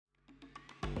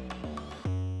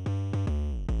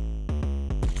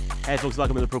Hey folks,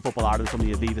 welcome to the Pro Football Ireland from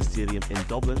the Aviva Stadium in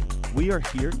Dublin. We are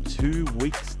here 2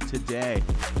 weeks today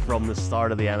from the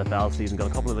start of the NFL season. Got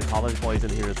a couple of the college boys in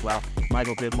here as well.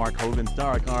 Michael Pitt, Mark Hogan,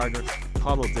 Derek Gardner,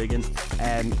 Connell Diggins.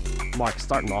 Mark,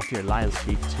 starting off here, Lions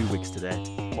Chiefs 2 weeks today.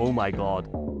 Oh my God,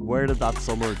 where did that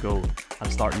summer go? I'm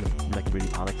starting to really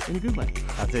panic in a good way.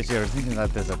 That's it. I was thinking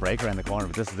that there's a break around the corner,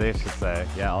 but this is it. It's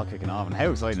all kicking off, and how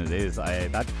exciting it is.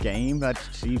 That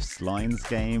Chiefs-Lions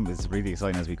game is really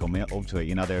exciting as we come up to it.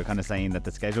 You know, they're kind of saying that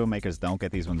the schedule makers don't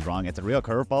get these ones wrong. It's a real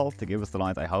curveball to give us the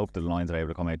Lions. I hope the Lions are able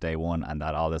to come out day one and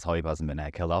that all this hype hasn't been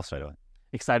killed off straight away.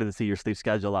 Excited to see your sleep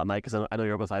schedule that night, because I know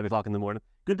you're up at 5 o'clock in the morning.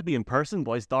 Good to be in person,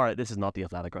 boys. Dara, this is not the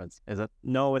Athletic Grounds, is it?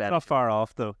 No, it's not far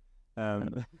off though.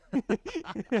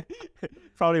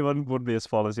 Probably wouldn't be as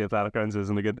full as the Athletic Grounds is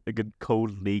on a good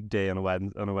cold league day on a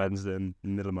Wednesday in the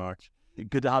middle of March.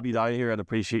 Good to have you down here, and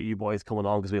appreciate you boys coming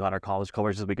on, because we've had our college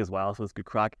coverage this week as well, so it's good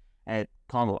crack.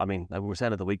 Connell, I mean, we were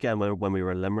saying at the weekend when we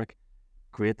were in Limerick,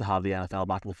 great to have the NFL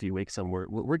back in a few weeks, and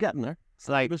we're getting there.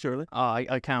 Like, surely.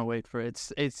 I can't wait for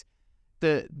it. It's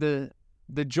the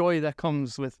joy that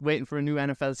comes with waiting for a new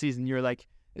NFL season. You're like,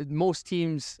 most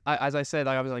teams, as I said,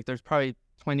 I was like, there's probably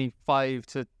 25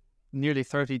 to nearly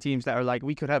 30 teams that are like,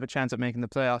 we could have a chance at making the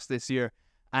playoffs this year,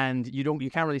 and you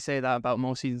can't really say that about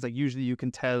most seasons. Like, usually you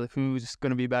can tell who's going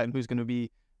to be bad and who's going to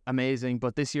be amazing,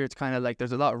 but this year it's kind of like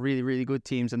there's a lot of really, really good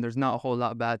teams and there's not a whole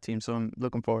lot of bad teams, so I'm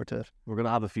looking forward to it. We're going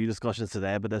to have a few discussions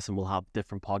today about this, and we'll have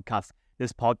different podcasts.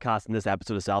 This podcast and this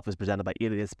episode itself is presented by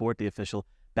 88 Sport, the official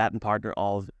betting partner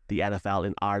of the NFL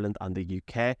in Ireland and the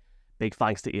UK. Big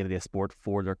thanks to 88 Sport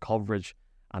for their coverage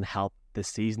and help this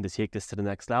season to take this to the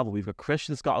next level. We've got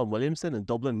Christian Scotland-Williamson in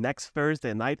Dublin next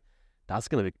Thursday night. That's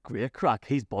going to be great crack.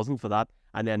 He's buzzing for that.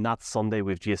 And then that Sunday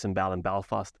with Jason Bell in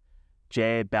Belfast.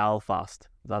 Jay Belfast.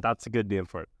 That's a good name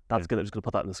for it. That's good. I'm just going to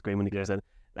put that on the screen when he goes in.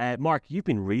 Mark, you've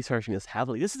been researching this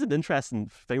heavily. This is an interesting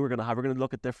thing we're going to have. We're going to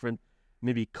look at different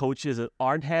maybe coaches that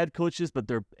aren't head coaches, but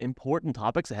they're important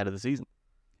topics ahead of the season.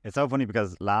 It's so funny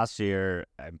because last year,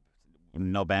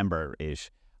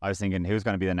 November-ish, I was thinking who's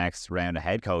going to be the next round of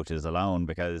head coaches alone,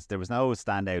 because there was no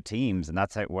standout teams, and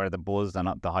that's where the buzz and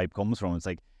the hype comes from. It's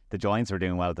like the Giants were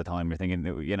doing well at the time. You're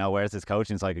thinking, you know, where's this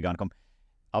coaching cycle going to come?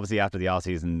 Obviously, after the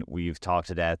off-season, we've talked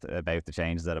to death about the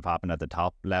changes that have happened at the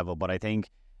top level, but I think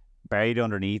buried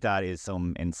underneath that is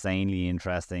some insanely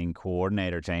interesting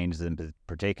coordinator changes in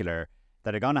particular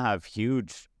that are going to have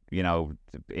huge, you know,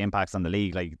 impacts on the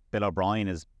league. Like Bill O'Brien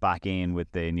is back in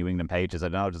with the New England Patriots. I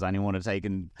don't know, does anyone want to take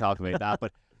and talk about that?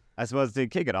 But I suppose to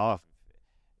kick it off,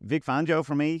 Vic Fangio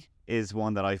for me is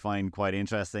one that I find quite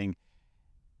interesting.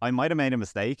 I might have made a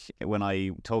mistake when I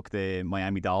took the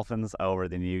Miami Dolphins over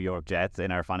the New York Jets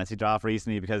in our fantasy draft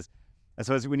recently, because I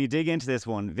suppose when you dig into this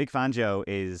one, Vic Fangio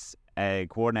is a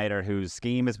coordinator whose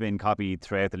scheme has been copied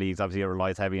throughout the leagues. Obviously, it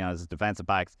relies heavily on his defensive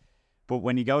backs. But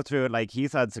when you go through it, like,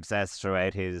 he's had success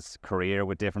throughout his career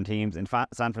with different teams. In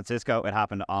San Francisco, it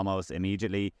happened almost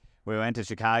immediately. When we went to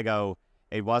Chicago,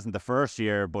 it wasn't the first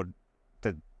year, but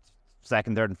the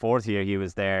second, third, and fourth year he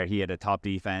was there, he had a top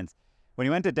defense. When he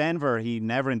went to Denver, he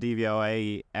never in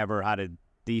DVOA ever had a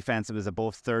defense that was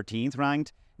above 13th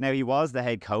ranked. Now, he was the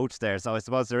head coach there, so I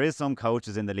suppose there is some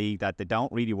coaches in the league that they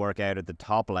don't really work out at the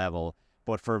top level.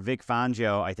 But for Vic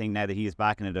Fangio, I think now that he's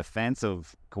back in a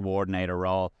defensive coordinator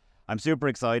role, I'm super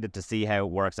excited to see how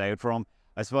it works out for him.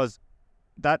 I suppose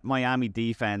that Miami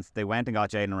defense, they went and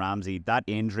got Jalen Ramsey. That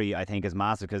injury, I think, is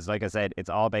massive because, like I said, it's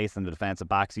all based on the defensive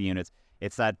backs units.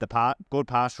 It's that the good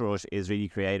pass rush is really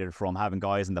created from having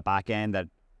guys in the back end that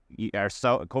are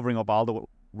so covering up all the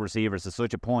receivers to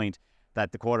such a point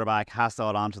that the quarterback has to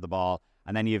hold on to the ball,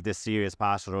 and then you have this serious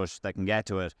pass rush that can get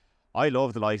to it. I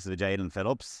love the likes of the Jalen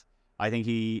Phillips. I think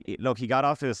he got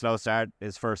off to a slow start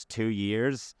his first 2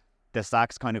 years. The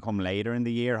sacks kind of come later in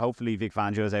the year. Hopefully Vic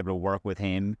Fangio is able to work with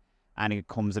him and it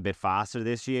comes a bit faster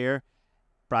this year.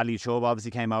 Bradley Chubb obviously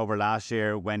came over last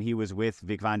year. When he was with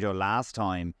Vic Fangio last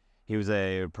time, he was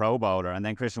a Pro Bowler, and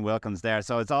then Christian Wilkins there.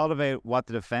 So it's all about what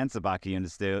the defensive back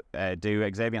units do.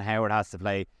 Xavier Howard has to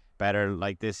play better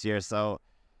like this year. So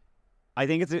I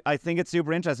think it's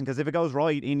super interesting because if it goes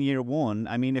right in year one,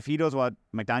 I mean, if he does what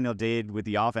McDaniel did with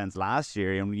the offense last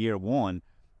year in year one,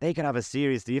 they could have a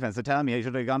serious defense. So tell me, I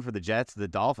should have gone for the Jets, the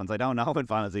Dolphins. I don't know in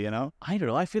fantasy, you know. I don't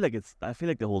know. I feel like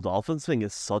the whole Dolphins thing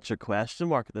is such a question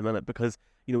mark at the minute because,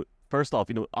 you know, first off,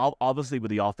 you know, obviously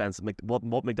with the offense, what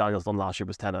McDaniel's done last year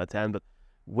was 10 out of 10, but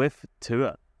with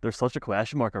Tua, there's such a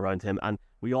question mark around him, and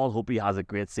we all hope he has a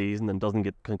great season and doesn't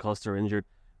get concussed or injured.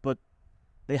 But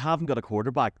they haven't got a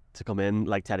quarterback to come in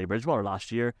like Teddy Bridgewater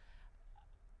last year.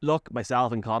 Look,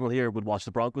 myself and Connell here would watch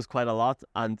the Broncos quite a lot,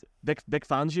 and Vic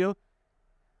Fangio,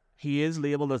 he is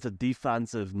labelled as a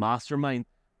defensive mastermind,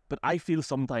 but I feel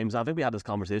sometimes, I think we had this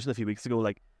conversation a few weeks ago,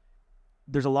 like,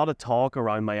 there's a lot of talk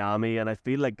around Miami, and I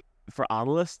feel like for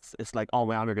analysts, it's like, oh,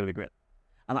 Miami are going to be great.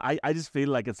 And I just feel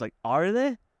like it's like, are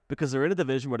they? Because they're in a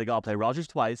division where they got to play Rodgers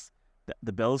twice,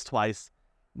 the Bills twice.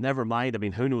 Never mind, I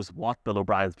mean, who knows what Bill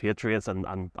O'Brien's Patriots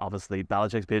and obviously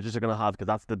Belichick's Patriots are going to have, because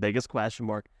that's the biggest question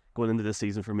mark going into this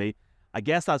season for me. I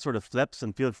guess that sort of flips,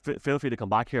 and feel free to come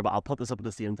back here, but I'll put this up at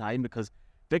the same time, because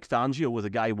Vic Fangio was a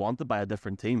guy wanted by a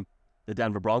different team, the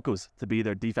Denver Broncos, to be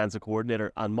their defensive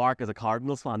coordinator. And Mark, as a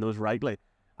Cardinals fan, knows rightly,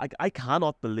 I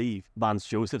cannot believe Vance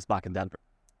Joseph's back in Denver.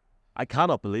 I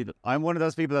cannot believe it. I'm one of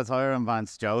those people that's higher on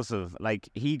Vance Joseph. Like,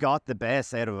 he got the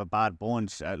best out of a bad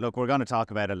bunch. Look, we're going to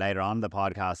talk about it later on in the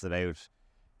podcast about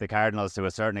the Cardinals to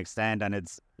a certain extent, and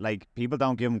it's like, people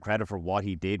don't give him credit for what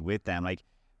he did with them. Like,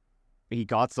 he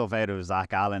got stuff out of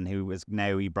Zach Allen, who is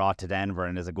now he brought to Denver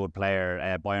and is a good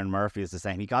player. Byron Murphy is the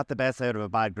same. He got the best out of a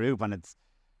bad group, and it's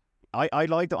I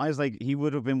liked it. I was like, he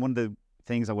would have been one of the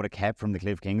things I would have kept from the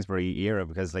Cliff Kingsbury era,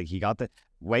 because like, he got the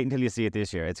wait until you see it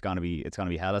this year. It's gonna be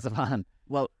hell as a fan.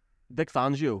 Well, Vic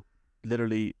Fangio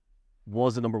literally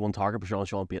was the number one target for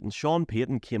Sean Payton. Sean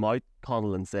Payton came out,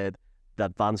 Connell, and said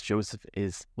that Vance Joseph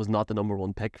was not the number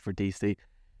one pick for DC.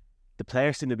 The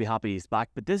players seem to be happy he's back,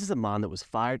 but this is a man that was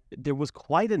fired. There was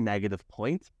quite a negative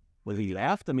point when he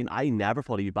left. I mean, I never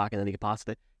thought he'd be back in any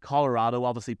capacity. Colorado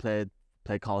obviously played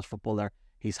college football there.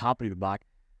 He's happy to be back.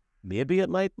 Maybe it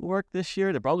might work this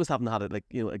year. The Broncos haven't had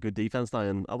a good defense now,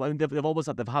 and I mean,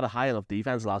 they've had a high enough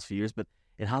defense the last few years, but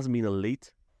it hasn't been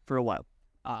elite for a while.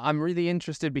 I'm really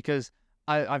interested, because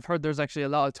I've heard there's actually a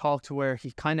lot of talk to where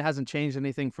he kind of hasn't changed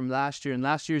anything from last year. And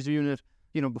last year's unit,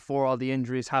 before all the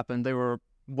injuries happened, they were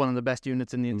one of the best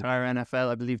units in the entire NFL.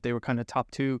 I believe they were kind of top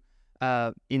two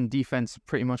in defense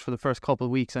pretty much for the first couple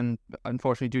of weeks, and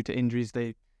unfortunately due to injuries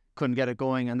they couldn't get it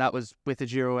going, and that was with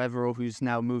Ejiro Evero, who's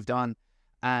now moved on.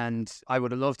 And I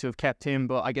would have loved to have kept him,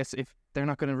 but I guess if they're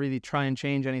not going to really try and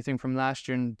change anything from last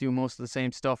year and do most of the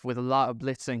same stuff with a lot of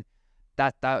blitzing,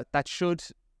 that should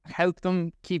help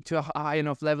them keep to a high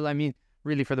enough level. I mean,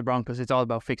 really for the Broncos, it's all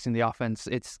about fixing the offense.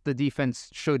 It's the defense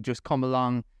should just come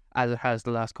along as it has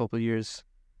the last couple of years.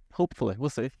 Hopefully. We'll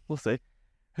see.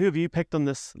 Who have you picked on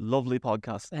this lovely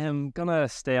podcast? I'm going to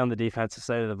stay on the defensive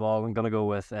side of the ball. I'm going to go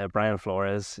with Brian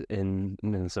Flores in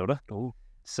Minnesota. Oh.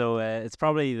 So it's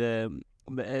probably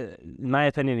in my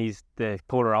opinion, he's the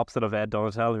polar opposite of Ed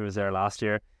Donatel, who was there last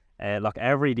year. Look,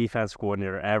 every defense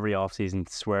coordinator, every offseason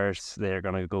swears they're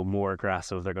going to go more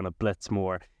aggressive, they're going to blitz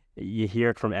more. You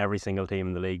hear it from every single team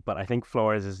in the league, but I think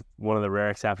Flores is one of the rare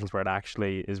exceptions where it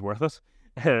actually is worth it.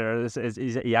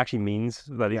 He actually means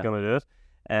that he's going to do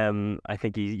it. I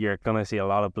think you're going to see a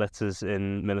lot of blitzes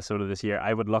in Minnesota this year.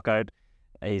 I would look out.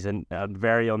 He's a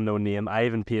very unknown name,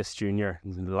 Ivan Pace Jr.,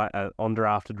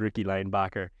 undrafted rookie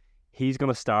linebacker. He's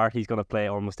going to start. He's going to play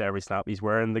almost every snap. He's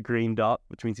wearing the green dot,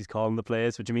 which means he's calling the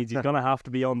plays, which means he's going to have to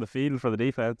be on the field for the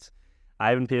defense.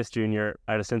 Ivan Pace Jr.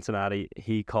 out of Cincinnati,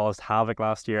 he caused havoc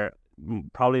last year.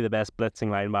 Probably the best blitzing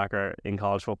linebacker in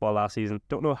college football last season.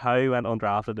 Don't know how he went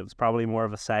undrafted. It was probably more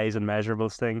of a size and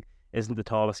measurables thing. Isn't the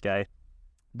tallest guy,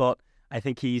 but I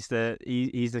think he's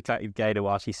the guy to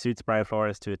watch. He suits Brian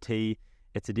Flores to a T.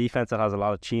 It's a defense that has a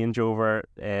lot of changeover.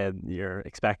 You're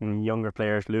expecting younger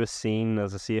players. Lewis Seen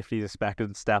as a safety is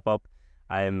expected to step up.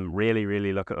 I'm really,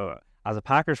 really looking. As a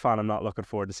Packers fan, I'm not looking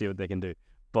forward to see what they can do.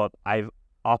 But I've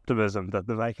optimism that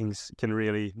the Vikings can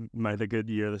really mount a good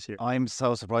year this year. I'm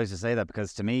so surprised to say that,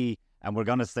 because to me, and we're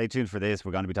going to stay tuned for this,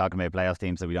 we're going to be talking about playoff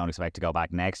teams that we don't expect to go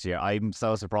back next year. I'm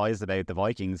so surprised about the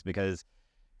Vikings, because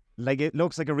like, it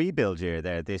looks like a rebuild year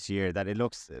there this year, that it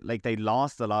looks like they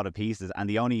lost a lot of pieces, and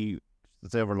the only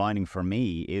silver lining for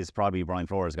me is probably Brian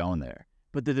Flores going there.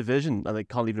 But the division, and I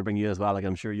can't even bring you as well, like,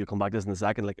 I'm sure you'll come back to this in a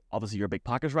second, like, obviously you're a big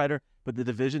Packers writer, but the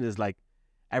division is like,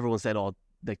 everyone said, oh,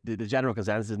 the general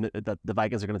consensus is that the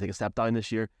Vikings are going to take a step down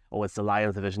this year. Oh, it's the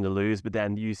Lions division to lose. But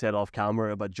then you said off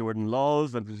camera about Jordan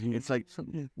Love, and it's like,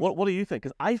 what do you think?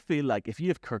 Because I feel like if you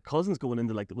have Kirk Cousins going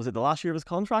into, like, was it the last year of his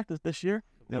contract this year,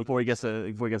 before he gets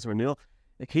a renewal?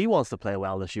 Like, he wants to play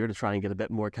well this year to try and get a bit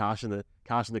more cash in the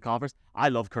coffers. I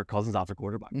love Kirk Cousins after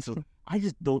quarterback, so I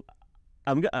just don't.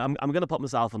 I'm going to put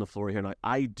myself on the floor here now.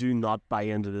 I do not buy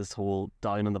into this whole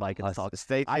down on the Vikings talk.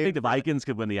 I think the Vikings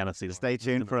could win the NFC. Stay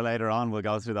tuned for later on. We'll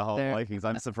go through the whole Vikings.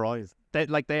 I'm surprised.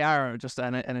 They are just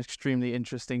an extremely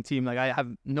interesting team. Like, I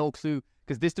have no clue,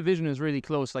 because this division is really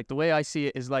close. Like, the way I see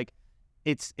it is like,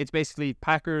 it's basically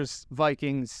Packers,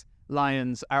 Vikings,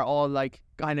 Lions are all like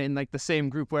kind of in like the same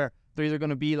group, where they're either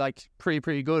going to be like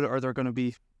pretty good, or they're going to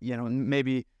be,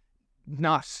 maybe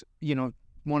not,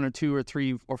 1 or 2 or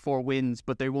 3 or 4 wins,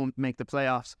 but they won't make the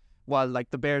playoffs. while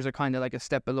like the Bears are kind of like a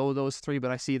step below those three,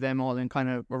 but I see them all in kind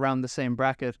of around the same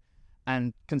bracket.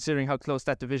 And considering how close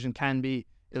that division can be,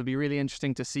 it'll be really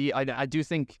interesting to see. I do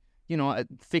think,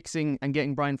 fixing and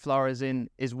getting Brian Flores in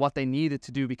is what they needed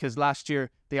to do, because last year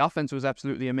the offense was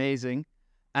absolutely amazing.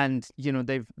 And,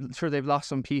 they've lost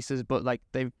some pieces, but like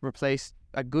they've replaced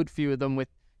a good few of them with,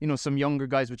 some younger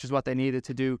guys, which is what they needed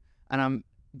to do. And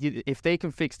if they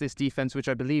can fix this defense, which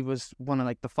I believe was one of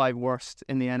like the 5 worst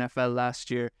in the NFL last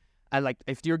year, and like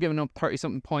if you're giving up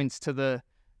 30-something points to the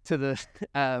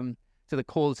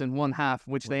Colts in one half,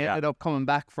 which they ended up coming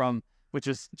back from, which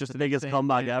is just the biggest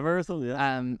comeback ever or something.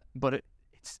 Yeah. But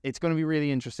it's going to be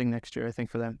really interesting next year, I think,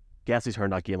 for them. Guess who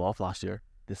turned that game off last year?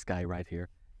 This guy right here.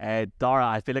 Dara,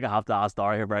 I feel like I have to ask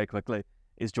Dara here very quickly.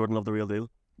 Is Jordan Love the real deal?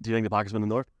 Do you think the Packers win the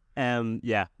North?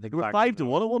 Yeah. They were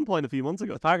 5-1 at one point a few months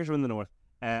ago. The Packers win the North.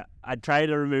 I'd try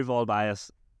to remove all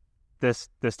bias. This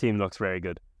team looks very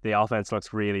good. The offense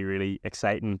looks really, really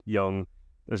exciting, young.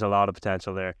 There's a lot of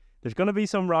potential there. There's going to be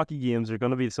some rocky games. There's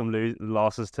going to be some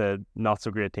losses to not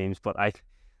so great teams. But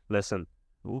listen,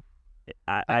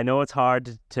 I know it's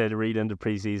hard to read into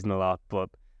preseason a lot, but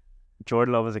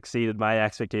Jordan Love has exceeded my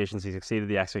expectations. He's exceeded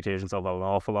the expectations of an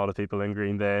awful lot of people in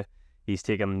Green Bay. He's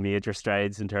taken major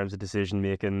strides in terms of decision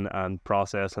making and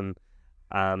processing.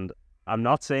 And I'm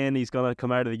not saying he's going to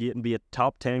come out of the gate and be a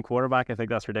top 10 quarterback. I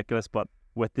think that's ridiculous. But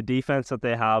with the defense that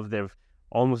they have, they've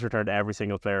almost returned every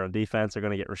single player on defense. They're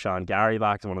going to get Rashawn Gary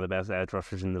back, one of the best edge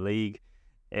rushers in the league.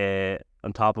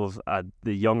 On top of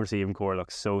the young receiving core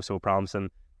looks so promising.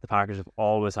 The Packers have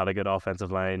always had a good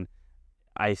offensive line.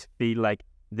 I feel like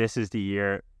this is the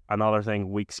year. Another thing,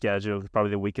 weak schedule,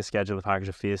 probably the weakest schedule the Packers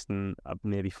have faced in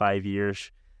maybe 5 years.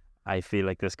 I feel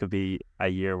like this could be a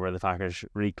year where the Packers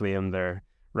reclaim their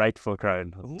rightful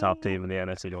crown of the top team in the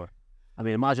NFC North. I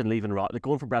mean, imagine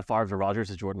going from Brett Favre to Rodgers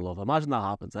to Jordan Love. Imagine that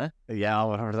happens, eh? Yeah,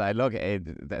 look,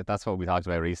 that's what we talked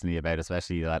about recently, about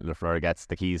especially that LaFleur gets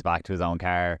the keys back to his own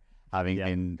car, having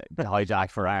been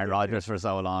hijacked for Aaron Rodgers for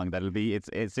so long.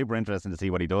 It's super interesting to see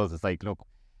what he does. It's like, look,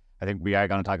 I think we are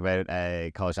going to talk about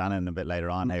Kyle Shanahan a bit later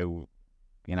on, how,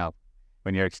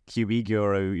 when you're a QB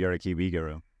guru, you're a QB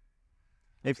guru.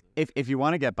 If you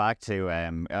want to get back to,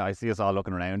 I see us all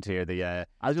looking around here. The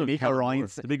D'Amico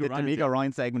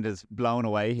Ryan segment is blown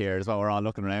away here. Is what we're all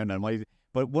looking around.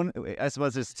 I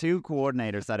suppose there's 2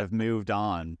 coordinators that have moved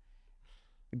on.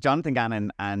 Jonathan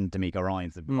Gannon and D'Amico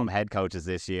Ryans have become head coaches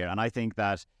this year, and I think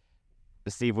that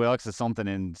Steve Wilkes is something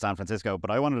in San Francisco.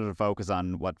 But I wanted to focus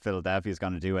on what Philadelphia is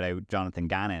going to do without Jonathan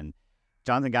Gannon.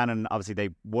 Jonathan Gannon, obviously, they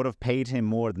would have paid him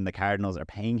more than the Cardinals are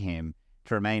paying him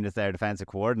to remain as their defensive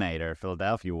coordinator.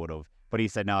 Philadelphia would have, but he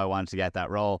said no, I wanted to get that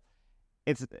role.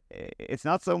 It's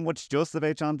not so much just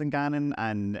about Jonathan Gannon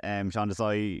and Sean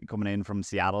Desai coming in from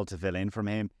Seattle to fill in from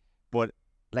him, but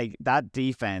like that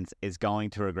defense is going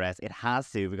to regress. It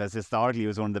has to, because historically it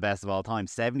was one of the best of all time.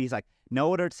 70s, like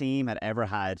no other team had ever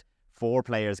had 4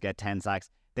 players get 10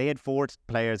 sacks. They had 4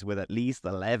 players with at least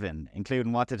 11,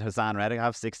 including, what did Hassan Reddick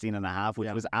have? 16 and a half,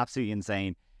 which was absolutely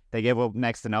insane. They gave up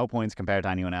next to no points compared to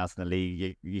anyone else in the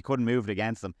league. You couldn't move it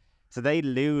against them. So they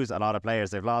lose a lot of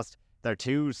players. They've lost their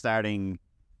 2 starting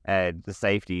the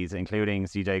safeties, including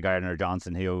CJ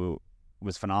Gardner-Johnson, who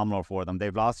was phenomenal for them.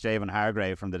 They've lost Javon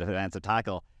Hargrave from the defensive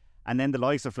tackle. And then the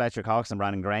likes of Fletcher Cox and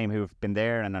Brandon Graham, who've been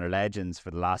there and are legends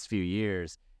for the last few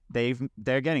years,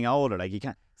 they're getting older. Like, you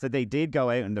can't. So they did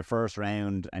go out in the first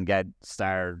round and get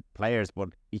star players, but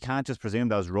you can't just presume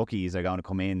those rookies are going to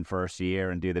come in first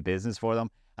year and do the business for them.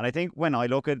 And I think when I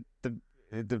look at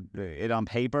it on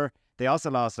paper, they also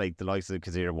lost like the likes of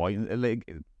Kazir White,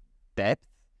 like depth.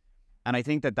 And I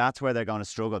think that that's where they're going to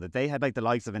struggle. That they had like the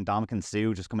likes of Ndamukong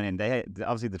Suh just coming in. They had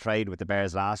obviously the trade with the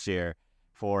Bears last year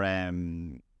for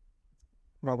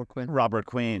Robert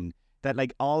Quinn. That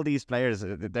like all these players,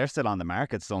 they're still on the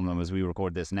market, some of them, as we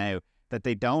record this now, that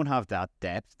they don't have that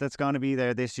depth that's going to be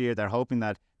there this year. They're hoping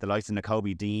that the likes of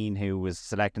Nakobe Dean, who was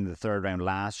selected in the 3rd round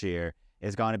last year,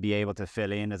 is going to be able to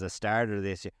fill in as a starter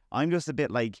this year. I'm just a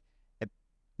bit like,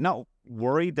 not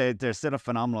worried. They're still a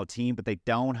phenomenal team, but they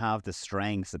don't have the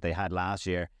strengths that they had last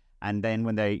year. And then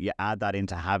when you add that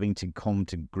into having to come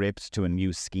to grips to a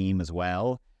new scheme as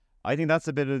well, I think that's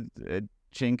a bit of a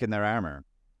chink in their armour.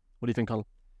 What do you think, Colin?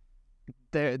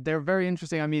 They're very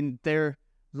interesting. I mean, their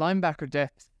linebacker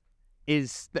depth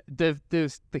is the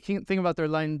key thing about their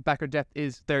linebacker depth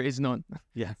is there is none.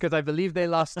 Yeah, because I believe they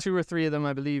lost 2 or 3 of them.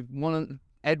 I believe one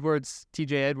Edwards,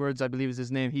 TJ Edwards, I believe is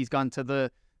his name. He's gone to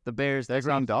the Bears. They're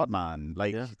Green Dot man,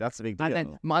 that's a big deal. And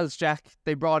then Miles Jack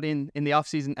they brought in the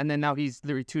offseason, and then now he's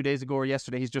literally 2 days ago or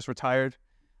yesterday he's just retired.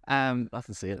 That's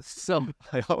insane. So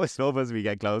I always love as we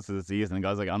get close to the season and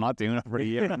guys like, I'm not doing it for a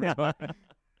year.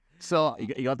 So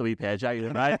You got the wee paycheck,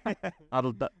 right?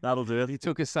 That'll do he it.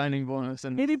 took his signing bonus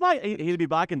and He'll be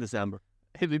back in December.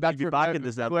 he'll be back he'll be for back in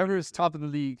December. whoever is top of the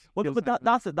league. Well, he'll but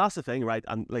sign. that's the thing, right?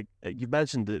 And like you've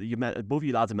mentioned, both of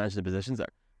you lads have mentioned the positions there,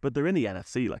 but they're in the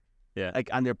NFC,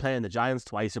 and they're playing the Giants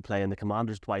twice, they're playing the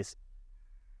Commanders twice.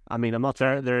 I mean, I'm not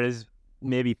There is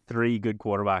maybe 3 good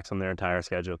quarterbacks on their entire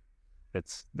schedule.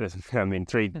 I mean,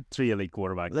 three elite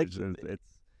quarterbacks. Like, It's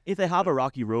if they have a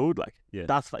rocky road, Yeah.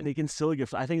 that's fine. They can still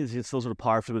give. I think it's still sort of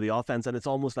powerful with the offense, and it's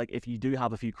almost like if you do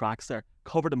have a few cracks there,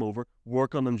 cover them over,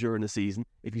 work on them during the season.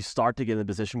 If you start to get in a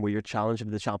position where you're challenging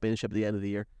for the championship at the end of the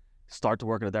year, start to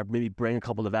work on it there. Maybe bring a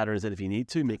couple of veterans in if you need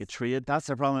to, make a trade. That's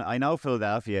the problem. I know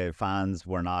Philadelphia fans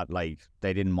were not they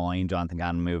didn't mind Jonathan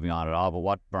Gannon moving on at all, but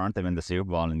what burnt them in the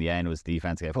Super Bowl in the end was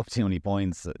defense gave up too many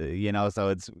points. So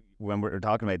it's when we're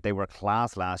talking about they were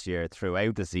class last year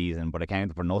throughout the season, but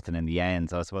accounted for nothing in the end.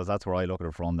 So I suppose that's where I look at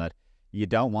it from, that you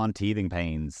don't want teething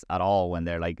pains at all when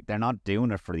they're not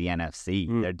doing it for the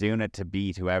NFC. They're doing it to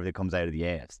beat whoever comes out of the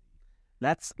AFC.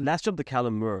 Let's jump to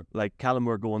Kellen Moore. Like Kellen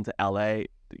Moore going to LA,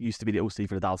 used to be the OC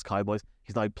for the Dallas Cowboys.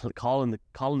 He's now calling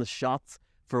the shots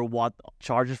for what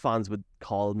Chargers fans would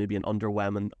call maybe an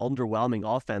underwhelming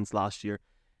offense last year.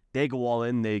 They go all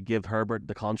in, they give Herbert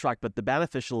the contract, but the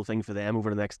beneficial thing for them over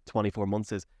the next 24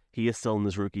 months is he is still in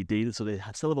his rookie deal, so they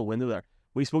still have a window there.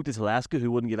 We spoke to Telesco, who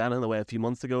wouldn't give anything away a few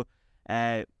months ago.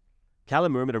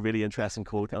 Kellen Moore made a really interesting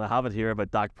quote, and I have it here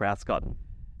about Dak Prescott.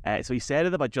 So he said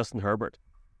it about Justin Herbert.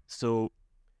 So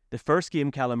the first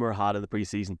game Kellen Moore had in the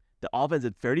preseason, the offense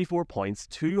had 34 points,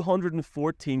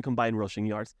 214 combined rushing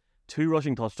yards, 2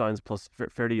 rushing touchdowns plus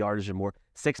 30 yardage or more,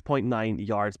 6.9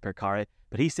 yards per carry.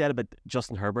 But he said about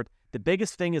Justin Herbert, the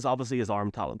biggest thing is obviously his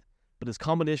arm talent, but his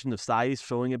combination of size,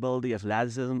 throwing ability,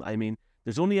 athleticism, I mean,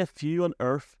 there's only a few on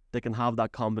earth that can have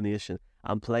that combination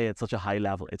and play at such a high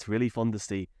level. It's really fun to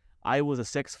see. I was a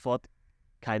 6 foot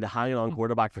kind of hanging on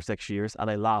quarterback for 6 years, and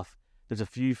I laugh. There's a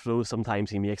few throws sometimes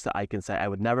he makes that I can say I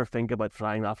would never think about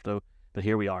trying that throw, but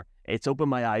here we are. It's opened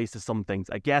my eyes to some things.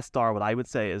 I guess, Dar, what I would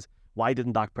say is, why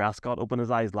didn't Dak Prescott open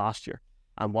his eyes last year?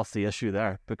 And what's the issue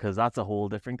there? Because that's a whole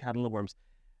different kettle of worms.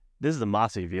 This is a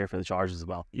massive year for the Chargers as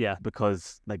well. Yeah.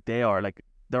 Because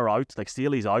they're out. Like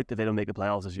Staley's out if they don't make the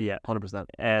playoffs this year. Yeah. 100%.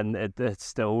 And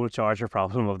it's the whole Charger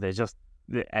problem of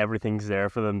everything's there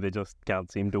for them. They just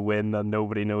can't seem to win, and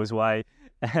nobody knows why.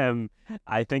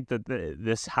 I think that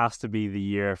this has to be the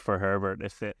year for Herbert.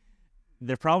 If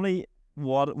they probably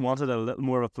wanted a little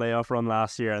more of a playoff run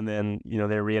last year, and then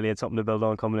they really had something to build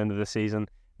on coming into the season.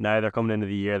 Now they're coming into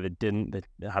the year they didn't.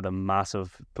 They had a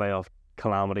massive playoff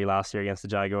calamity last year against the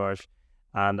Jaguars,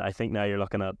 and I think now you're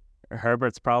looking at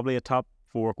Herbert's probably a top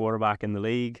 4 quarterback in the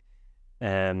league.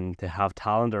 To have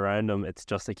talent around him, it's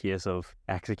just a case of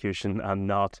execution and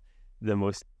not the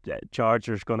most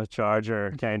Chargers gonna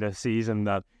Charger kind of season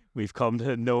that we've come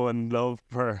to know and love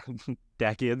for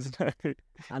decades now.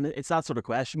 And it's that sort of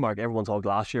question mark. Everyone talked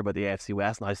last year about the AFC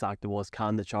West and how stacked it was.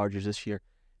 Can the Chargers this year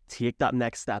take that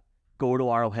next step, go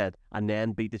to Arrowhead, and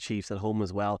then beat the Chiefs at home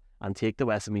as well, and take the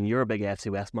West? I mean, you're a big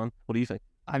AFC West man. What do you think?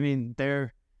 I mean,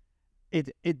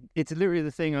 it's literally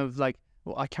the thing of I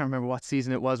can't remember what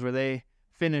season it was where they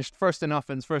finished first in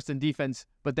offense, first in defense,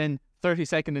 but then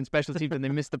 32nd in special teams and they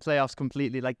missed the playoffs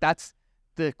completely. That's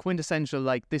the quintessential,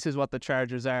 this is what the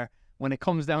Chargers are. When it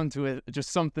comes down to it,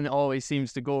 just something always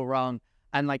seems to go wrong.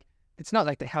 And it's not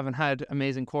like they haven't had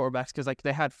amazing quarterbacks, because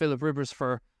they had Philip Rivers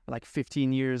for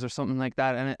 15 years or something like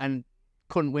that, and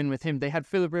couldn't win with him. They had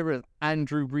Philip Rivers and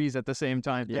Drew Brees at the same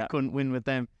time. Yeah. They couldn't win with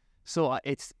them. So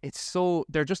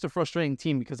they're just a frustrating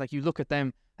team, because you look at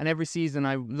them, and every season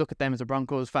I look at them as a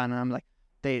Broncos fan, and I'm like,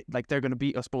 they're going to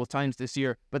beat us both times this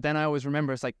year. But then I always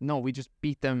remember it's no, we just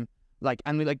beat them,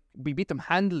 and we beat them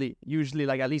handily, usually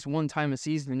at least one time a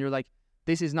season. And you're like,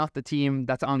 this is not the team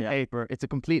that's on paper. It's a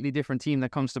completely different team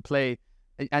that comes to play.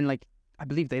 And I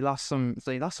believe they lost some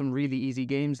really easy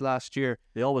games last year.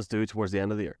 They always do towards the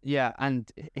end of the year. Yeah,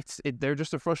 and they're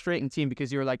just a frustrating team,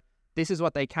 because you're like, this is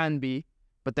what they can be,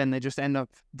 but then they just end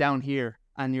up down here,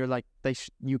 and you're like,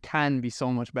 you can be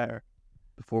so much better.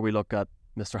 Before we look at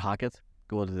Mr. Hackett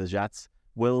going to the Jets,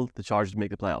 will the Chargers make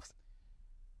the playoffs?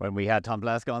 When we had Tom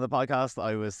Telesco on the podcast,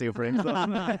 I was super into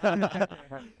them.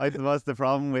 I suppose the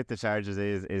problem with the Chargers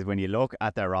is when you look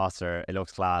at their roster, it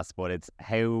looks class, but it's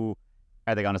how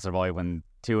are they going to survive when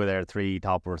 2 of their 3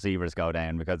 top receivers go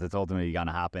down, because it's ultimately going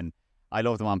to happen. I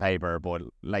love them on paper, but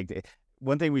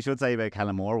one thing we should say about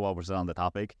Kellen Moore while we're still on the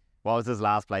topic, what was his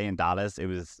last play in Dallas? It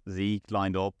was Zeke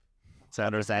lined up,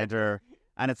 center.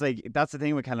 And it's that's the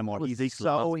thing with Kellen Moore. He's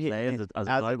so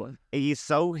he's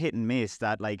so hit and miss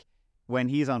that when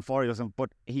he's on fire, he doesn't.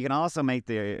 But he can also make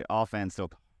the offense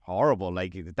look horrible.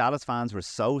 Like the Dallas fans were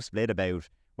so split about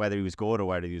whether he was good or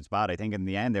whether he was bad. I think in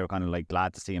the end they were kind of like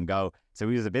glad to see him go. So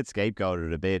he was a bit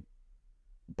scapegoated a bit,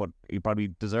 but he probably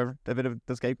deserved a bit of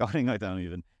the scapegoating. I don't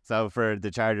even. So for the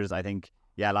Chargers, I think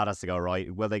a lot has to go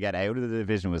right. Will they get out of the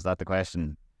division? Was that the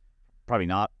question? Probably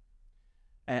not.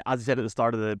 As I said at the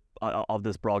start of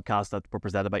this broadcast, that we're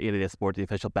presented by 88 Sport, the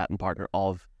official betting partner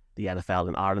of the NFL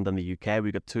in Ireland and the UK.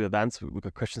 We've got 2 events. We've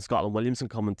got Christian Scotland Williamson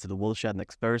coming to the Woolshed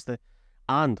next Thursday,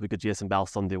 and we've got Jason Bell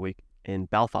Sunday week in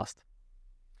Belfast.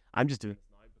 I'm just doing this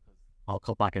now because I'll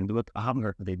cut back into it. I haven't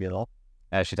heard from Phoebe at all.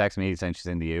 She texted me saying she's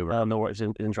in the Uber. No worries,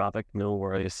 in traffic. No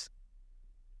worries.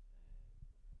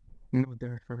 No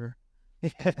there for her.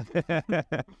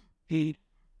 Is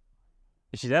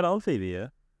she dead on, Phoebe? Yeah.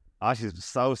 Oh, she's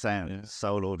so sound,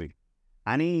 so lovely.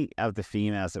 Any of the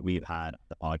females that we've had at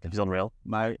the podcast, She's unreal.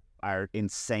 are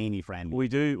insanely friendly. We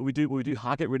do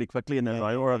hack it really quickly, and then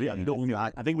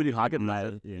I think we do hack it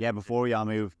now. Yeah, before we all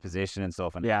move position and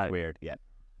stuff, and it's weird. Yeah,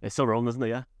 It's so wrong, isn't it?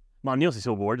 Yeah. Man, Neil's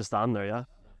so bored to stand there. Yeah.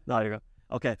 There you go.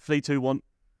 Okay, Fleet 2-1.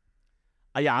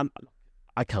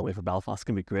 I can't wait for Belfast. It's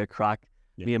gonna be great crack.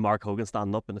 Yeah. Me and Mark Hogan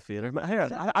standing up in the theatre. Here,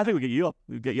 I think we get you up.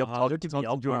 We get you up. Talk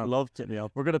me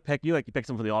up. We're gonna pick you like you pick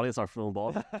someone from the audience or film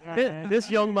ball.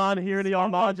 This young man here in the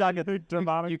Armagh jacket.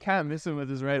 You can't miss him with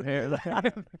his red hair.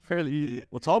 Fairly easy.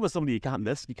 Well, talk about somebody you can't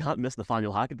miss. You can't miss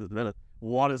Nathaniel Hackett at the minute.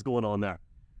 What is going on there?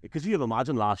 Because you have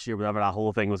imagined last year, whenever that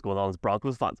whole thing was going on as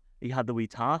Broncos fans, he had the wee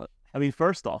tat. I mean,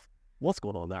 first off, what's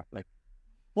going on there? Like,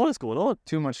 what is going on?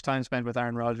 Too much time spent with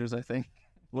Aaron Rodgers, I think.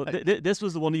 Well, this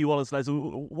was the one that you wanted to slice.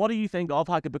 What do you think of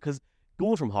Hackett? Because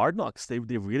going from Hard Knocks, they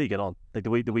really get on. Like the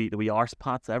wee arse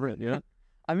pats, everything. You know.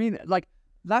 I mean, like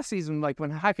last season, like when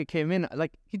Hackett came in,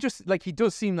 like he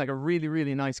does seem like a really,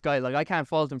 really nice guy. Like I can't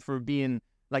fault him for being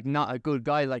like not a good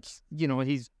guy. Like, you know,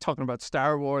 he's talking about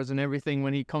Star Wars and everything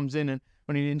when he comes in, and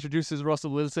when he introduces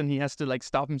Russell Wilson, he has to like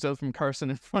stop himself from cursing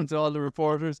in front of all the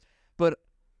reporters. But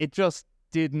it just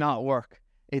did not work.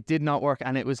 It did not work,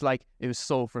 and it was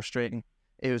so frustrating.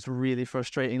 It was really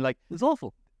frustrating. Like, It's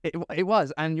awful. it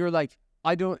was, and you're like,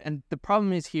 and the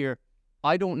problem is here,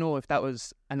 I don't know if that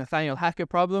was a Nathaniel Hackett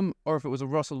problem or if it was a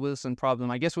Russell Wilson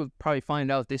problem. I guess we'll probably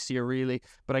find out this year, really.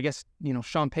 But I guess, you know,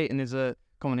 Sean Payton is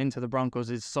coming into the Broncos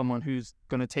is someone who's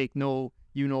going to take no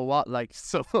you know what, like,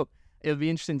 so it'll be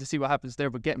interesting to see what happens there.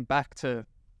 But getting back to,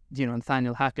 you know,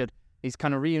 Nathaniel Hackett, he's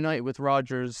kind of reunited with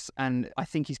Rodgers, and I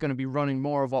think he's going to be running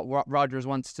more of what Rodgers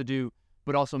wants to do,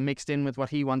 but also mixed in with what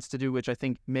he wants to do, which I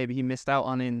think maybe he missed out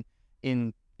on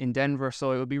in Denver.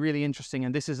 So it would be really interesting.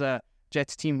 And this is a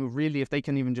Jets team who really, if they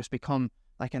can even just become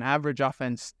like an average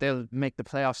offense, they'll make the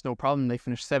playoffs no problem. They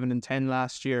finished 7-10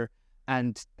 last year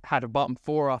and had a bottom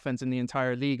 4 offense in the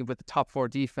entire league with the top 4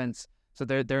 defense. So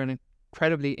they're an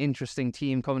incredibly interesting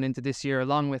team coming into this year,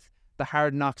 along with the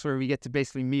Hard Knocks, where we get to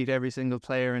basically meet every single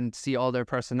player and see all their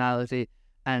personality.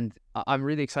 And I'm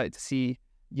really excited to see,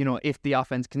 you know, if the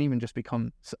offense can even just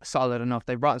become solid enough.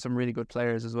 They brought in some really good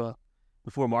players as well.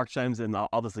 Before Mark chimes in,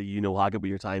 obviously you know Hackett with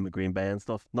your time in Green Bay and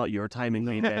stuff. Not your time in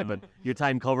Green Bay, but your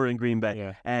time covering Green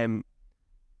Bay. Yeah.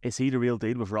 Is he the real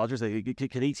deal with Rodgers? Like,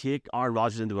 can he take Aaron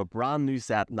Rodgers into a brand new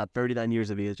set and at 39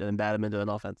 years of age and embed him into an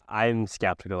offense? I'm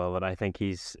skeptical of it. I think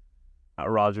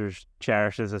Rodgers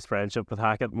cherishes his friendship with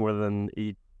Hackett more than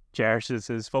he cherishes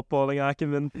his footballing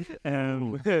acumen.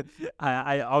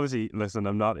 I obviously, listen,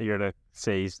 I'm not here to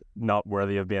say he's not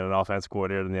worthy of being an offense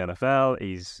coordinator in the NFL.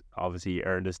 He's obviously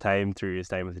earned his time through his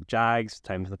time with the Jags,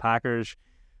 time with the Packers,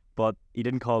 but he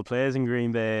didn't call plays in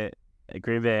Green Bay.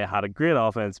 Green Bay had a great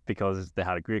offense because they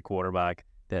had a great quarterback.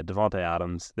 They had Devontae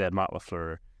Adams. They had Matt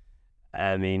LaFleur.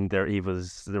 I mean, there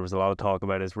was a lot of talk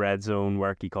about his red zone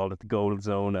work. He called it the gold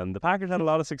zone, and the Packers had a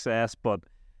lot of success, but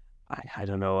I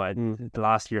don't know. The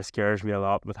last year scares me a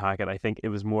lot with Hackett. I think it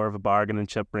was more of a bargaining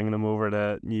chip bringing him over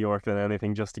to New York than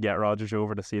anything, just to get Rodgers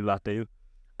over to seal that deal.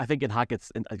 I think in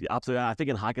Hackett's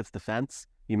defence,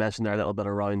 you mentioned there a little bit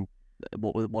around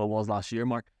what it was last year,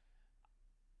 Mark.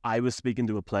 I was speaking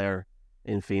to a player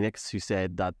in Phoenix who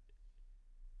said that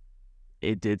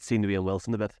it did seem to be in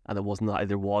Wilson a bit, and it wasn't that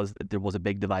there was a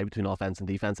big divide between offense and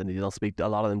defense, and they did not speak. A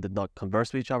lot of them did not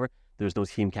converse with each other. There was no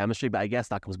team chemistry, but I guess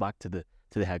that comes back to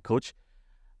the head coach.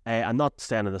 I'm not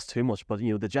saying this too much, but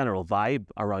you know, the general vibe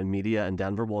around media in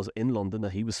Denver was in London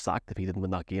that he was sacked if he didn't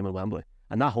win that game in Wembley,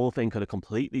 and that whole thing could have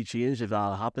completely changed if that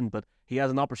had happened. But he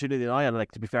has an opportunity now, and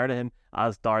like, to be fair to him,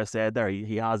 as Dara said there,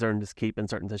 he has earned his keep in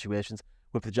certain situations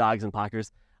with the Jags and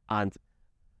Packers, and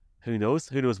who knows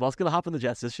what's going to happen to the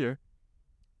Jets this year.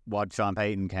 What Sean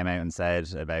Payton came out and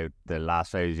said about the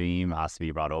last regime has to be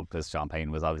brought up, because Sean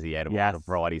Payton was obviously out of order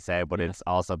for what he said, but it's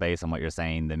also based on what you're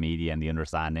saying, the media and the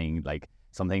understanding. Like,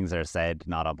 some things that are said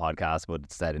not on podcasts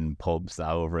but said in pubs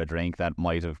over a drink that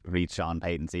might have reached Sean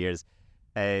Payton's ears.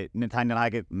 Nathaniel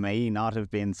Hackett may not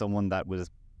have been someone that was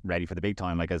ready for the big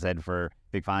time, like I said, for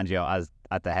Vic Fangio as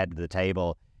at the head of the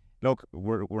table. Look,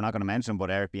 we're not going to mention, but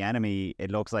Eric Bieniemy,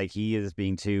 it looks like he is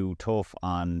being too tough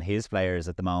on his players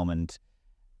at the moment.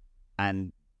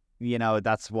 And, you know,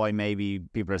 that's why maybe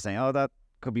people are saying, oh, that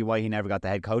could be why he never got the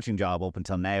head coaching job up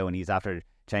until now, and he's after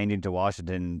changing to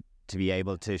Washington to be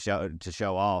able to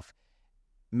show off.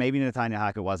 Maybe Nathaniel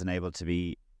Hackett wasn't able to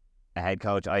be a head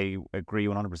coach. I agree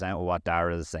 100% with what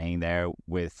Dara is saying there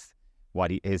with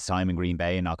his time in Green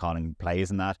Bay and not calling plays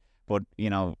and that. But, you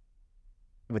know,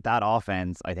 with that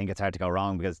offense, I think it's hard to go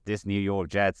wrong, because this New York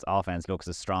Jets offense looks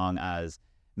as strong as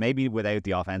maybe without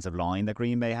the offensive line that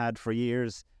Green Bay had for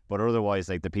years. But otherwise,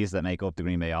 like, the pieces that make up the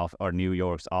Green Bay or New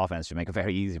York's offense should make it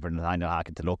very easy for Nathaniel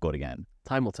Hackett to look good again.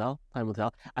 Time will tell. Time will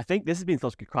tell. I think this has been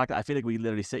such a good crack that I feel like we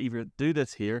literally either do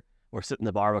this here or sit in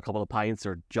the bar with a couple of pints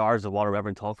or jars of water or whatever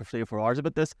and talk for 3 or 4 hours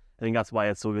about this. I think that's why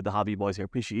it's so good to have you boys here.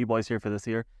 Appreciate you boys here for this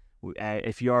here.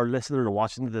 If you are listening or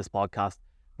watching to this podcast,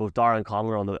 both Dara and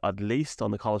Conor are at least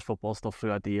on the college football stuff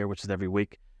throughout the year, which is every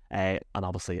week. And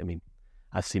obviously, I mean,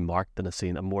 I've seen Mark than I've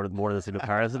seen more than I've seen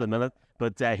Paris in a minute.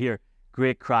 But here,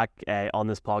 great crack on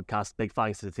this podcast. Big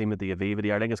thanks to the team at the Aviva,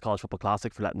 the Aer Lingus College Football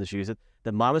Classic, for letting us use it.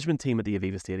 The management team at the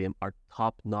Aviva Stadium are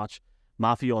top notch.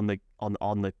 Matthew on the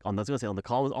comments,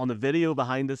 on the video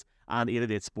behind us, and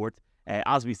 888 Sport.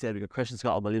 As we said, we got Christian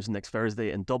Scott Williamson next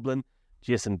Thursday in Dublin.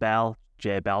 Jason Bell,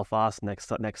 Jay Belfast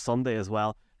next Sunday as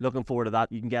well. Looking forward to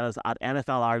that. You can get us at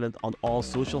NFL Ireland on all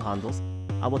social handles,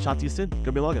 and we'll chat to you soon.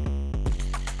 Good be lugging.